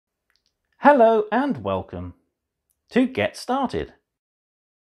Hello and welcome to Get Started.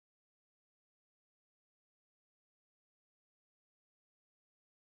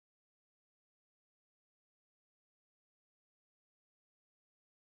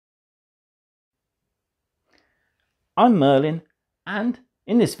 I'm Merlin, and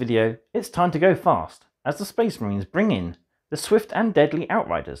in this video it's time to go fast as the Space Marines bring in the swift and deadly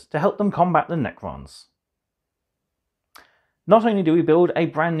Outriders to help them combat the Necrons. Not only do we build a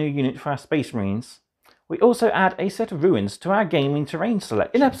brand new unit for our Space Marines, we also add a set of ruins to our gaming terrain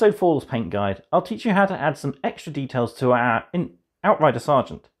selection. In episode 4's paint guide, I'll teach you how to add some extra details to our Outrider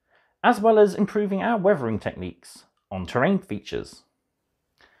Sergeant, as well as improving our weathering techniques on terrain features.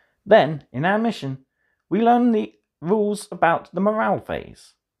 Then, in our mission, we learn the rules about the morale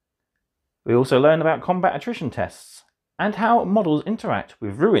phase. We also learn about combat attrition tests and how models interact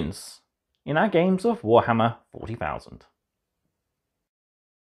with ruins in our games of Warhammer 40,000.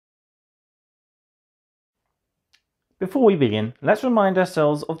 Before we begin, let's remind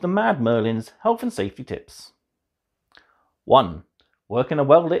ourselves of the Mad Merlin's health and safety tips. 1. Work in a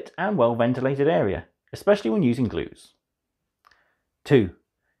well-lit and well-ventilated area, especially when using glues. 2.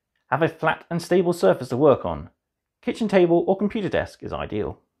 Have a flat and stable surface to work on. Kitchen table or computer desk is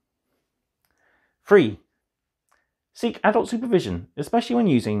ideal. 3. Seek adult supervision, especially when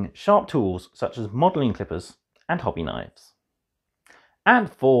using sharp tools such as modelling clippers and hobby knives.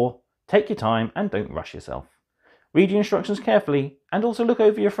 And 4. Take your time and don't rush yourself. Read your instructions carefully and also look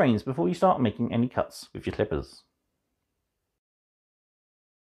over your frames before you start making any cuts with your clippers.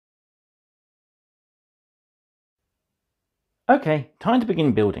 Okay, time to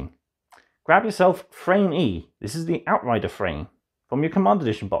begin building. Grab yourself Frame E, this is the Outrider frame, from your Command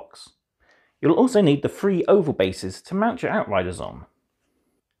Edition box. You'll also need the 3 oval bases to mount your Outriders on.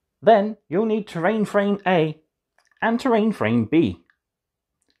 Then you'll need Terrain Frame A and Terrain Frame B.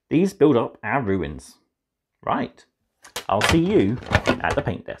 These build up our ruins. Right, I'll see you at the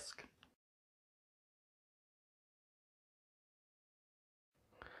paint desk.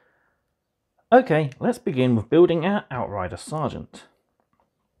 Okay, let's begin with building our Outrider Sergeant.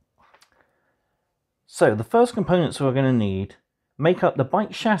 So the first components we're going to need make up the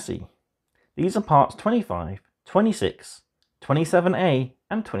bike chassis. These are parts 25, 26, 27A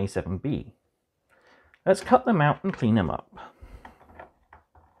and 27B. Let's cut them out and clean them up.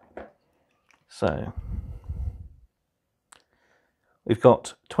 So we've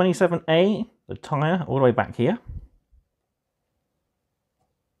got 27A, the tyre, all the way back here.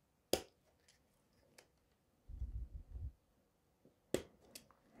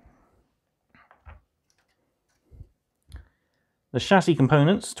 The chassis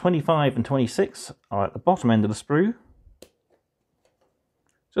components, 25 and 26, are at the bottom end of the sprue.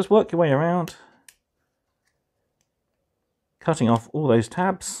 Just work your way around, cutting off all those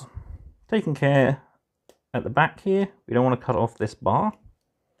tabs, taking care at the back here, we don't want to cut off this bar.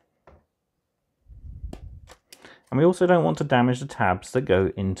 And we also don't want to damage the tabs that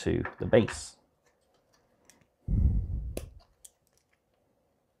go into the base.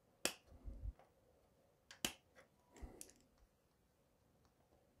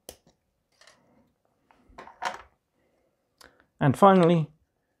 And finally,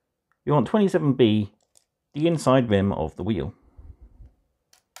 you want 27B, the inside rim of the wheel.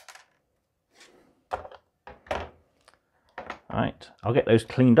 Alright, I'll get those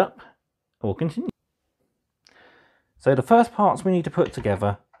cleaned up and we'll continue. So the first parts we need to put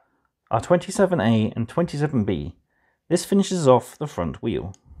together are 27A and 27B. This finishes off the front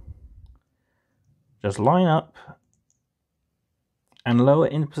wheel. Just line up and lower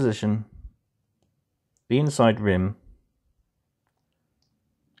in position the inside rim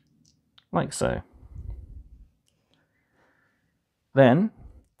like so. Then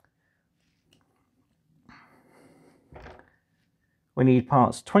we need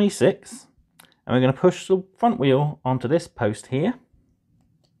parts 26 and we're going to push the front wheel onto this post here.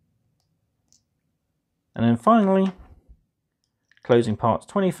 And then finally closing parts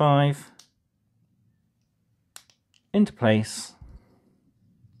 25 into place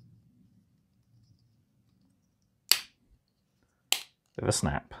with a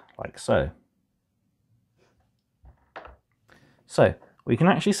snap, like so. So we can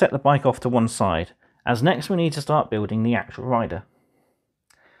actually set the bike off to one side, as next we need to start building the actual rider.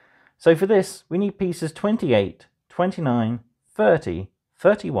 So for this we need pieces 28, 29, 30,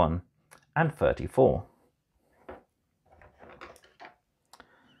 31 and 34.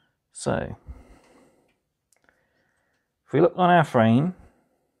 So if we look on our frame,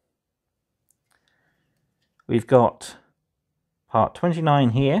 we've got part 29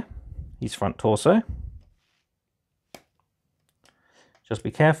 here, his front torso. Just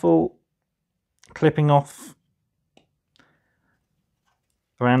be careful clipping off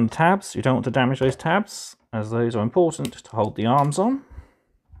around the tabs. You don't want to damage those tabs, as those are important to hold the arms on.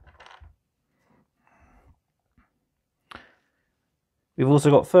 We've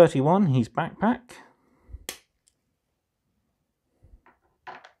also got 31, his backpack.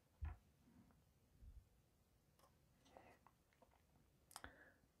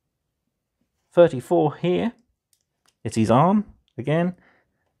 $34 here. It's his arm. Again,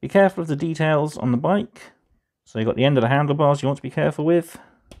 be careful of the details on the bike. So you've got the end of the handlebars you want to be careful with.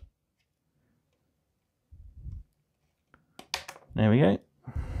 There we go.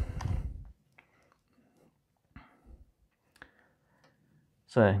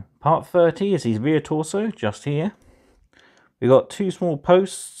 So, part 30 is his rear torso, just here. We've got two small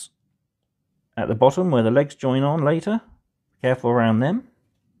posts at the bottom where the legs join on later. Careful around them.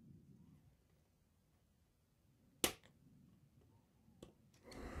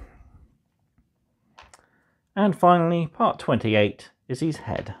 And finally, part 28 is his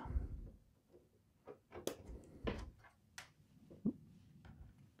head.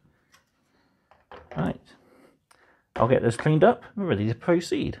 Right, I'll get this cleaned up and ready to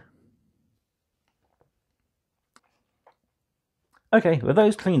proceed. Okay, with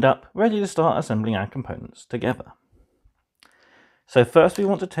those cleaned up, ready to start assembling our components together. So first we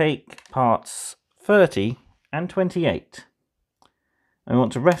want to take parts 30 and 28. And we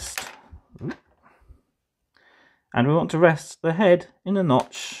want to rest the head in a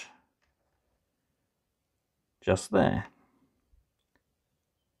notch just there.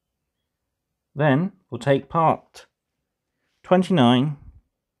 Then we'll take part 29,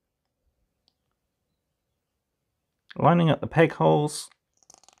 lining up the peg holes,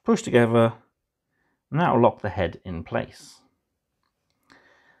 push together, and that will lock the head in place.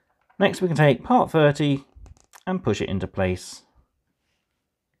 Next we can take part 30 and push it into place,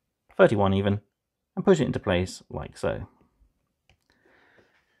 31 even, and push it into place like so.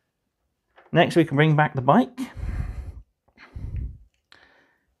 Next we can bring back the bike.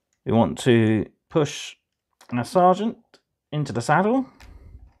 We want to push a sergeant into the saddle,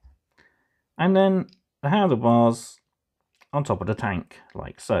 and then the handlebars on top of the tank,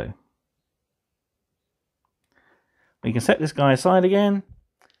 like so. We can set this guy aside again,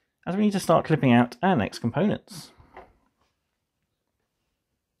 as we need to start clipping out our next components.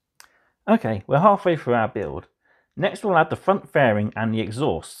 Okay, we're halfway through our build. Next we'll add the front fairing and the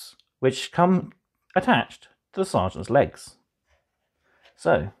exhausts, which come attached to the sergeant's legs.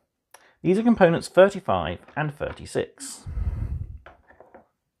 So, these are components 35 and 36.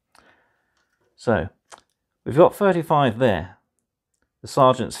 So, we've got 35 there, the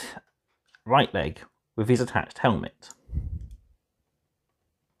sergeant's right leg with his attached helmet.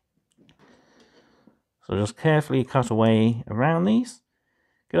 So just carefully cut away around these.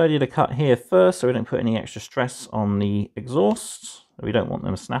 Good idea to cut here first so we don't put any extra stress on the exhausts. We don't want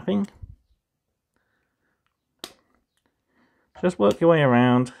them snapping. Just work your way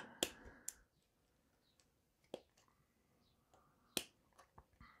around.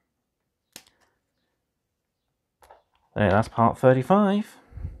 There, that's part 35.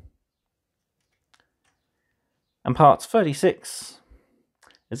 And part 36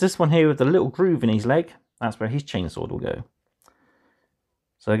 is this one here with the little groove in his leg. That's where his chainsword will go.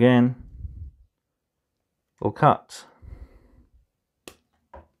 So again, we'll cut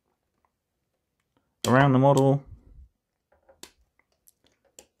around the model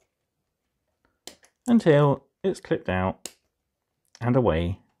until it's clipped out and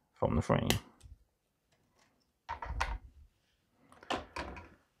away from the frame.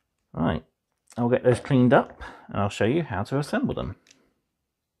 Right, I'll get those cleaned up and I'll show you how to assemble them.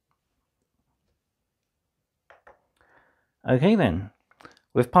 Okay then,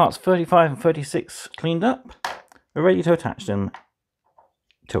 with parts 35 and 36 cleaned up, we're ready to attach them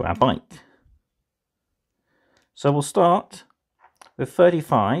to our bike. So we'll start with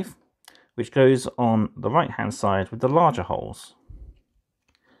 35, which goes on the right hand side with the larger holes.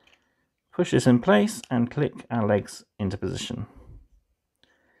 Push this in place and click our legs into position.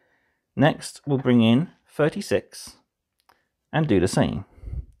 Next, we'll bring in 36 and do the same.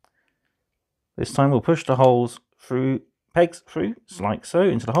 This time we'll push the holes through, pegs through, like so,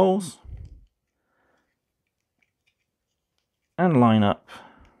 into the holes. And line up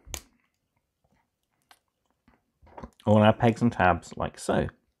all our pegs and tabs like so.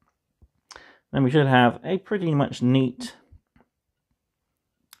 Then we should have a pretty much neat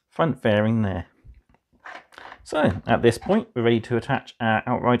front fairing there. So, at this point, we're ready to attach our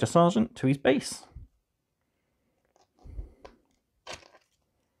Outrider Sergeant to his base.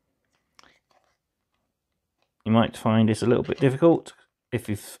 You might find this a little bit difficult if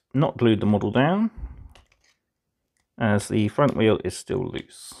you've not glued the model down, as the front wheel is still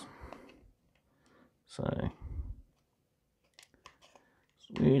loose. So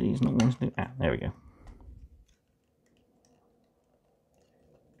it's weird he's not wanting to do that. There we go.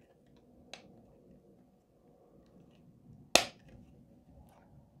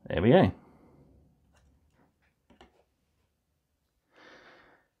 There we go.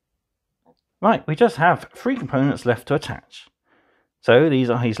 Right, we just have 3 components left to attach. So these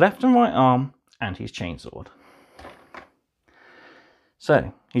are his left and right arm and his chainsword.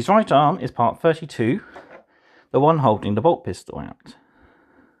 So his right arm is part 32, the one holding the bolt pistol out.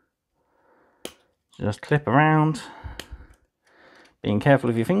 Just clip around, being careful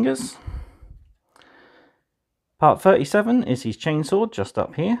of your fingers. Part 37 is his chainsword, just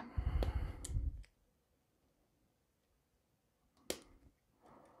up here.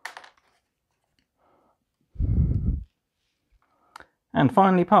 And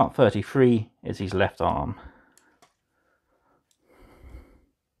finally, part 33 is his left arm.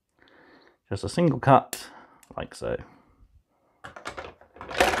 Just a single cut, like so.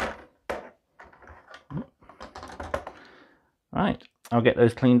 Right, I'll get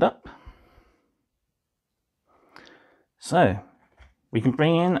those cleaned up. So, we can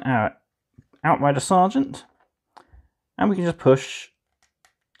bring in our Outrider Sergeant, and we can just push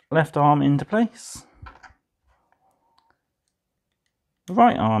left arm into place,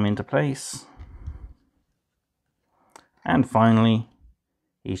 right arm into place, and finally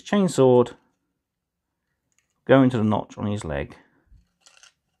his chainsword going to the notch on his leg,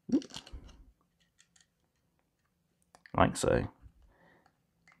 like so.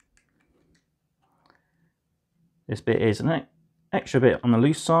 This bit is an extra bit on the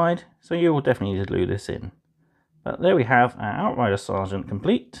loose side, so you will definitely need to glue this in. But there we have our Outrider Sergeant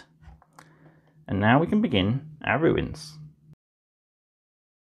complete, and now we can begin our ruins.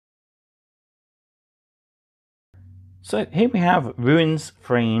 So here we have Ruins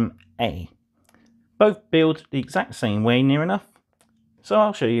Frame A. Both build the exact same way near enough, so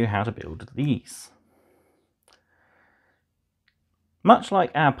I'll show you how to build these. Much like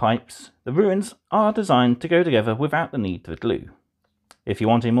our pipes, the ruins are designed to go together without the need for glue. If you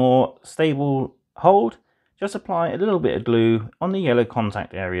want a more stable hold, just apply a little bit of glue on the yellow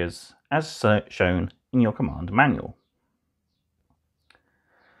contact areas as shown in your command manual.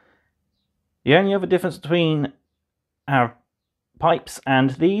 The only other difference between our pipes and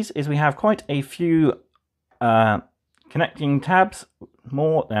these is we have quite a few connecting tabs,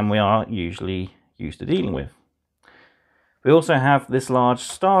 more than we are usually used to dealing with. We also have this large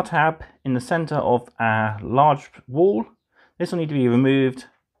star tab in the center of our large wall. This will need to be removed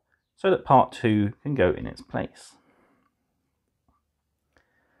so that part 2 can go in its place.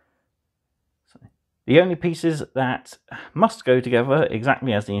 So, the only pieces that must go together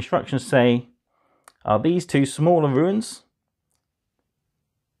exactly as the instructions say are these 2 smaller ruins,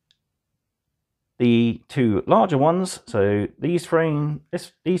 the 2 larger ones, so these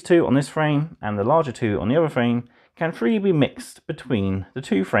 2 on this frame and the larger 2 on the other frame, can freely be mixed between the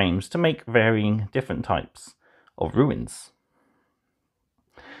 2 frames to make varying different types of ruins.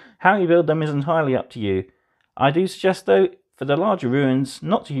 How you build them is entirely up to you. I do suggest though, for the larger ruins,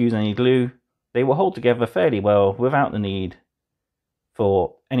 not to use any glue. They will hold together fairly well without the need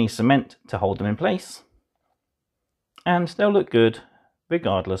for any cement to hold them in place, and they'll look good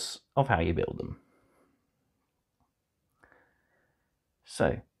regardless of how you build them.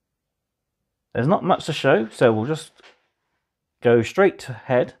 So there's not much to show, so we'll just go straight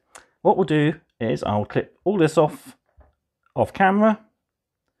ahead. What we'll do is I'll clip all this off camera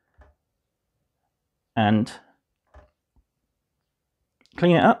and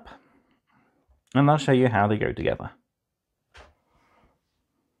clean it up, and I'll show you how they go together.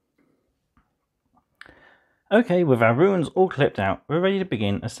 Okay, with our ruins all clipped out, we're ready to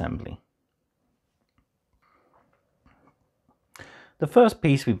begin assembly. The first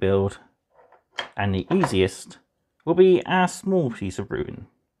piece we build, and the easiest, will be our small piece of ruin.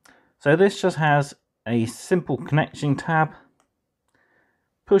 So this just has a simple connection tab,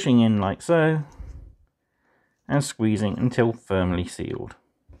 pushing in like so, and squeezing until firmly sealed.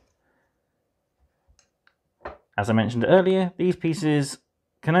 As I mentioned earlier, these pieces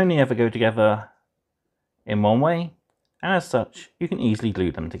can only ever go together in one way, and as such you can easily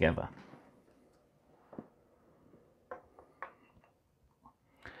glue them together.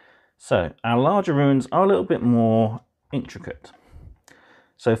 So our larger ruins are a little bit more intricate.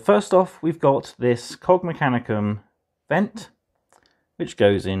 So first off, we've got this Cog Mechanicum vent which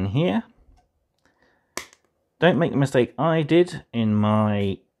goes in here. Don't make the mistake I did in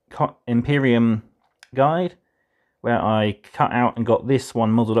my Imperium guide, where I cut out and got this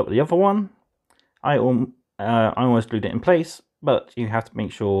one modelled up with the other one. I almost glued it in place, but you have to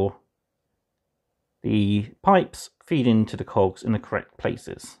make sure the pipes feed into the cogs in the correct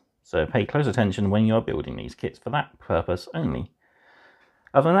places. So pay close attention when you are building these kits for that purpose only.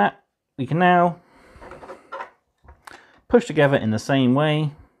 Other than that, we can now push together in the same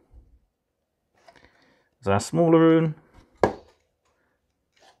way as our smaller rune.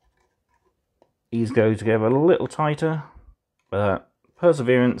 These go together a little tighter, but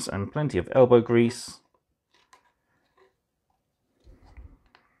perseverance and plenty of elbow grease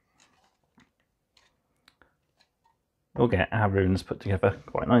will get our runes put together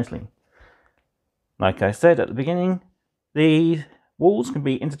quite nicely. Like I said at the beginning, the walls can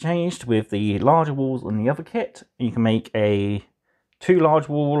be interchanged with the larger walls in the other kit. You can make a 2 large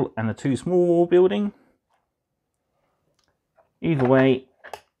wall and a 2 small wall building. Either way,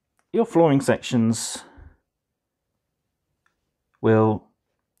 your flooring sections will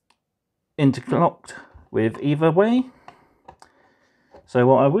interlock with either way. So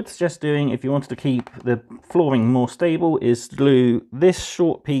what I would suggest doing if you wanted to keep the flooring more stable is glue this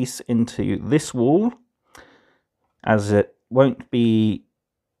short piece into this wall, as it won't be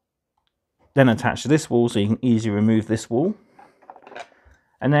then attached to this wall, so you can easily remove this wall.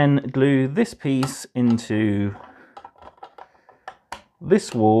 And then glue this piece into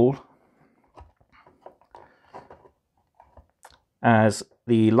this wall, as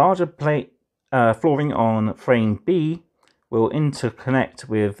the larger plate flooring on frame B will interconnect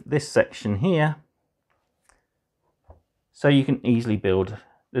with this section here, so you can easily build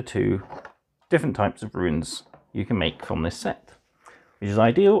the 2 different types of runes you can make from this set, which is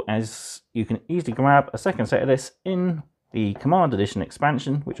ideal as you can easily grab a second set of this in the Command Edition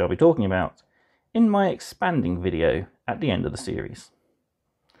expansion, which I'll be talking about in my expanding video at the end of the series.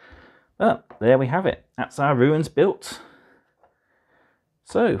 But there we have it, that's our runes built.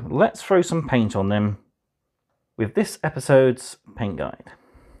 So let's throw some paint on them with this episode's paint guide.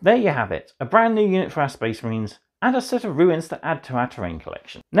 There you have it, a brand new unit for our Space Marines and a set of ruins to add to our terrain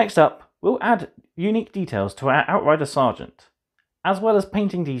collection. Next up, we'll add unique details to our Outrider Sergeant, as well as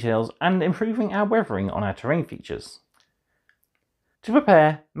painting details and improving our weathering on our terrain features. To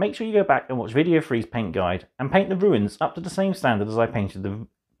prepare, make sure you go back and watch Video 3's paint guide and paint the ruins up to the same standard as I painted the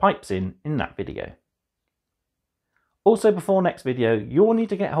pipes in that video. Also, before next video, you'll need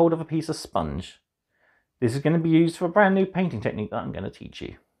to get hold of a piece of sponge. This is going to be used for a brand new painting technique that I'm going to teach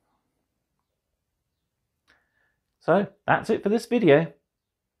you. So, that's it for this video.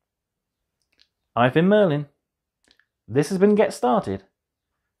 I've been Merlin. This has been Get Started.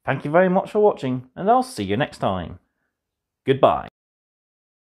 Thank you very much for watching, and I'll see you next time. Goodbye.